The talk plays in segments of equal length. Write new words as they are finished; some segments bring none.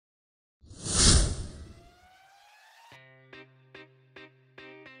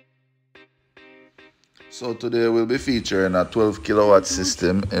So today we'll be featuring a 12 kilowatt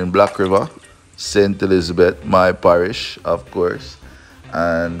system in Black River, St. Elizabeth, my parish, of course.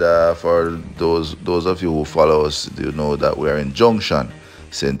 And for those of you who follow us, you know that we are in Junction,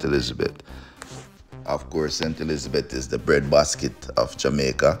 St. Elizabeth. Of course, St. Elizabeth is the breadbasket of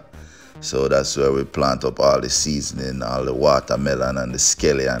Jamaica. So that's where we plant up all the seasoning, all the watermelon and the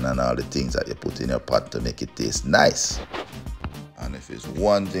scallion and all the things that you put in your pot to make it taste nice. And if it's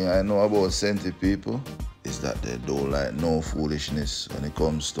one thing I know about Senti people, is that they don't like no foolishness when it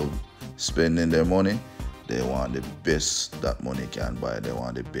comes to spending their money. They want the best that money can buy. They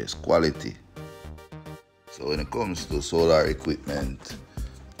want the best quality. So when it comes to solar equipment,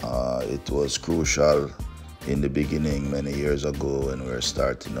 it was crucial in the beginning many years ago when we were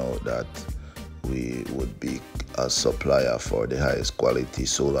starting out that we would be a supplier for the highest quality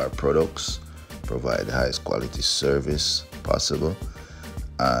solar products, provide the highest quality service possible,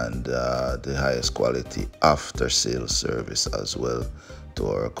 and the highest quality after sales service as well to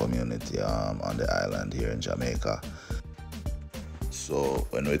our community on the island here in Jamaica. So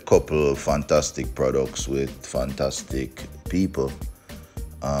when we couple fantastic products with fantastic people,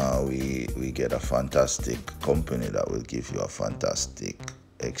 we get a fantastic company that will give you a fantastic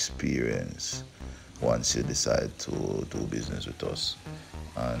experience once you decide to do business with us.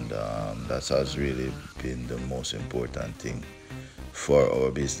 And that has really been the most important thing for our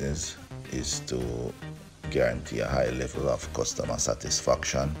business, is to guarantee a high level of customer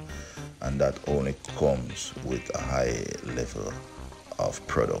satisfaction, and that only comes with a high level of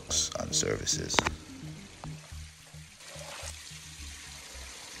products and services.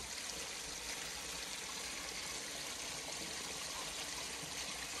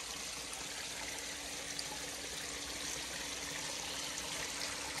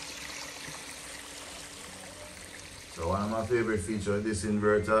 So one of my favorite features of this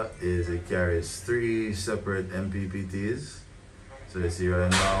inverter is it carries 3 separate MPPTs. So you see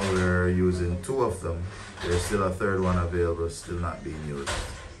right now we're using 2 of them. There's still a third one available, still not being used.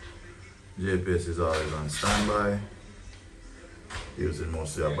 GPS is always on standby, using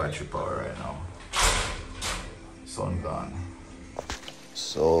mostly our battery power right now. Sun gone.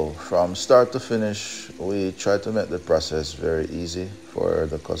 So from start to finish, we try to make the process very easy for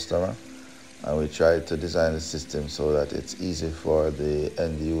the customer. And we try to design the system so that it's easy for the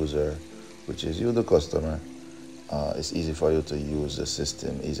end user, which is you, the customer. It's easy for you to use the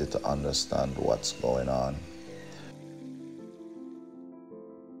system, easy to understand what's going on.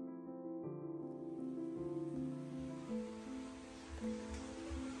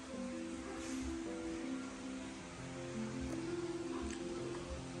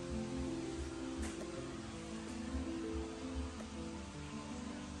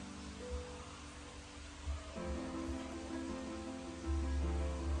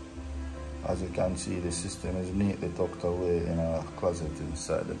 As you can see, the system is neatly tucked away in a closet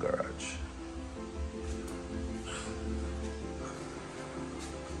inside the garage.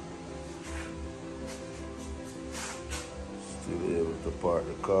 Still able to park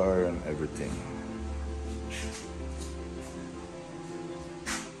the car and everything.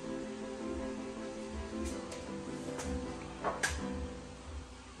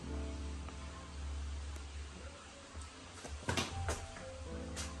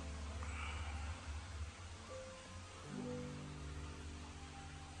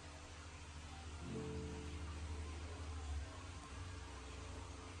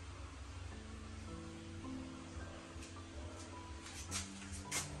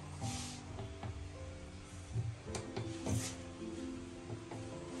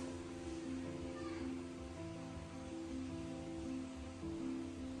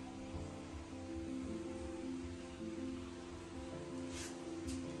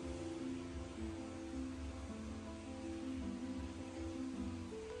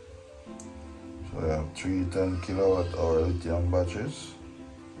 So we have 3 10 kilowatt hour lithium batteries.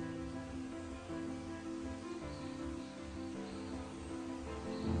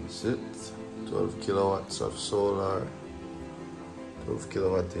 That's it. 12 kilowatts of solar, 12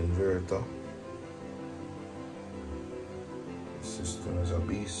 kilowatt inverter. The system is a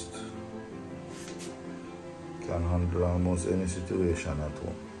beast. Can handle almost any situation at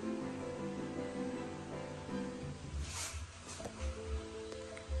home.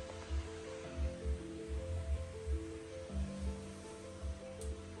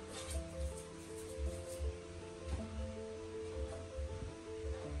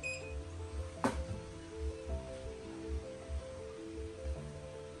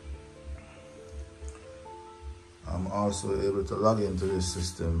 I'm also able to log into this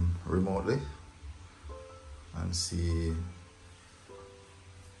system remotely and see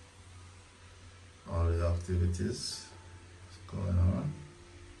all the activities going on.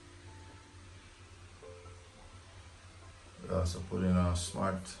 We also put in a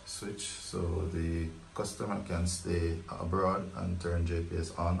smart switch so the customer can stay abroad and turn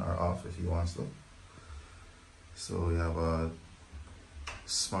JPS on or off if he wants to. So we have a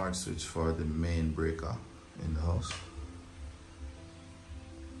smart switch for the main breaker in the house.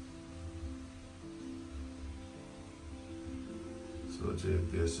 So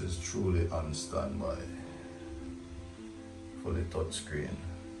JPS is truly on standby, fully touchscreen.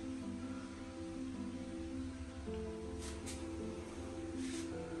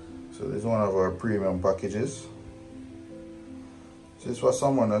 So this is one of our premium packages. This is for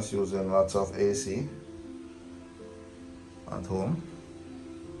someone that's using lots of AC at home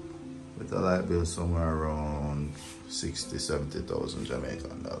with a light bill somewhere around 60,000–70,000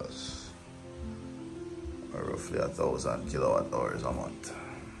 Jamaican dollars, or roughly 1,000 kilowatt hours a month.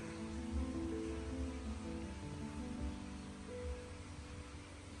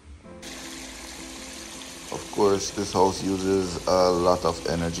 Of course, this house uses a lot of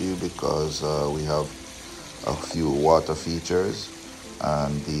energy because we have a few water features,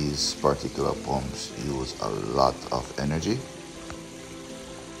 and these particular pumps use a lot of energy.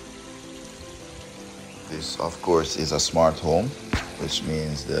 This, of course, is a smart home, which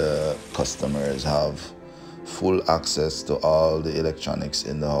means the customers have full access to all the electronics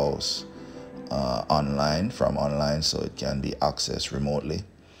in the house from online, so it can be accessed remotely.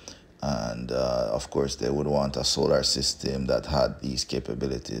 And of course, they would want a solar system that had these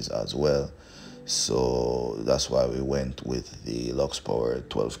capabilities as well. So that's why we went with the Lux Power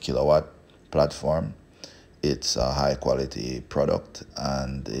 12 kilowatt platform. It's a high quality product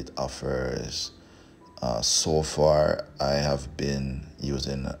and it offers so far I have been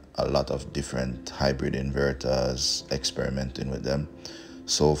using a lot of different hybrid inverters, experimenting with them.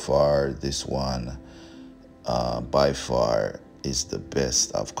 So far this one by far is the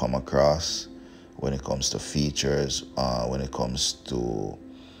best I've come across when it comes to features, when it comes to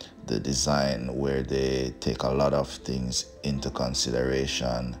the design, where they take a lot of things into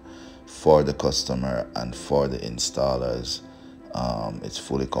consideration for the customer and for the installers. It's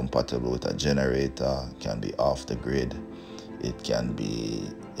fully compatible with a generator, can be off the grid, it can be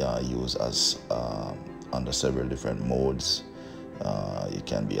used as under several different modes. It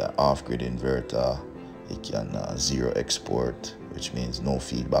can be an off-grid inverter, it can zero export, which means no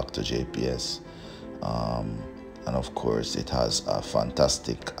feedback to JPS. And of course it has a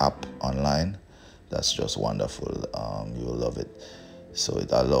fantastic app online that's just wonderful. You'll love it. So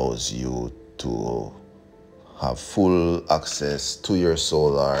it allows you to have full access to your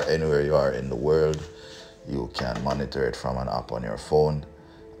solar anywhere you are in the world. You can monitor it from an app on your phone,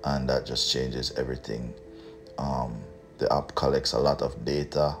 and that just changes everything. The app collects a lot of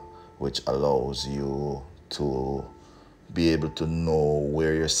data, which allows you to be able to know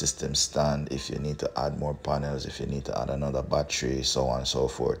where your system stands, if you need to add more panels, if you need to add another battery, so on and so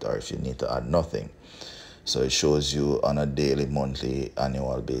forth, or if you need to add nothing. So it shows you on a daily, monthly,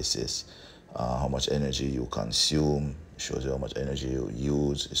 annual basis how much energy you consume. It shows you how much energy you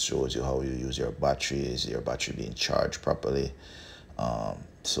use. It shows you how you use your battery. Is your battery being charged properly?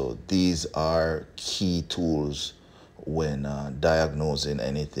 So these are key tools when diagnosing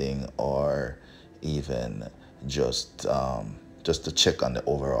anything, or even just to check on the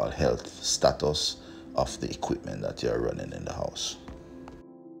overall health status of the equipment that you're running in the house.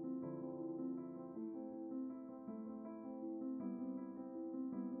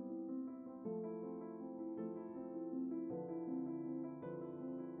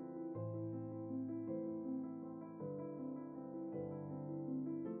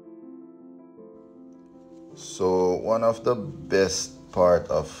 So one of the best part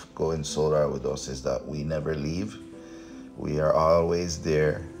of going solar with us is that we never leave. We are always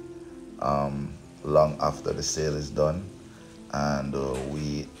there long after the sale is done, and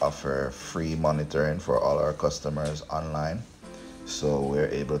we offer free monitoring for all our customers online. So we're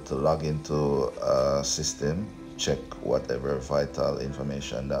able to log into a system, check whatever vital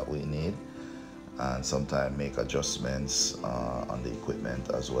information that we need, and sometimes make adjustments on the equipment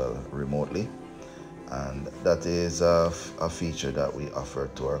as well remotely. And that is a feature that we offer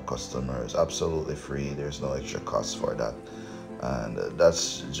to our customers absolutely free. There's no extra cost for that, and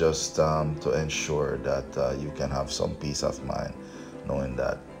that's just to ensure that you can have some peace of mind knowing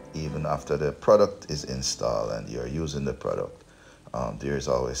that even after the product is installed and you're using the product, there is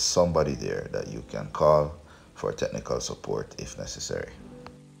always somebody there that you can call for technical support if necessary.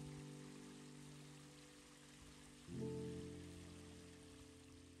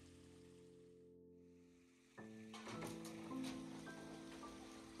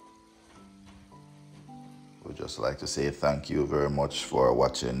 We'd just like to say thank you very much for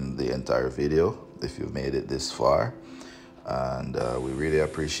watching the entire video, if you've made it this far. And we really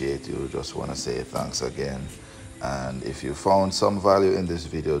appreciate you. Just want to say thanks again. And if you found some value in this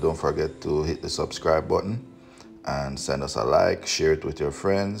video, don't forget to hit the subscribe button and send us a like, share it with your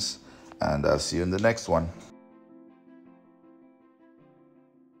friends, and I'll see you in the next one.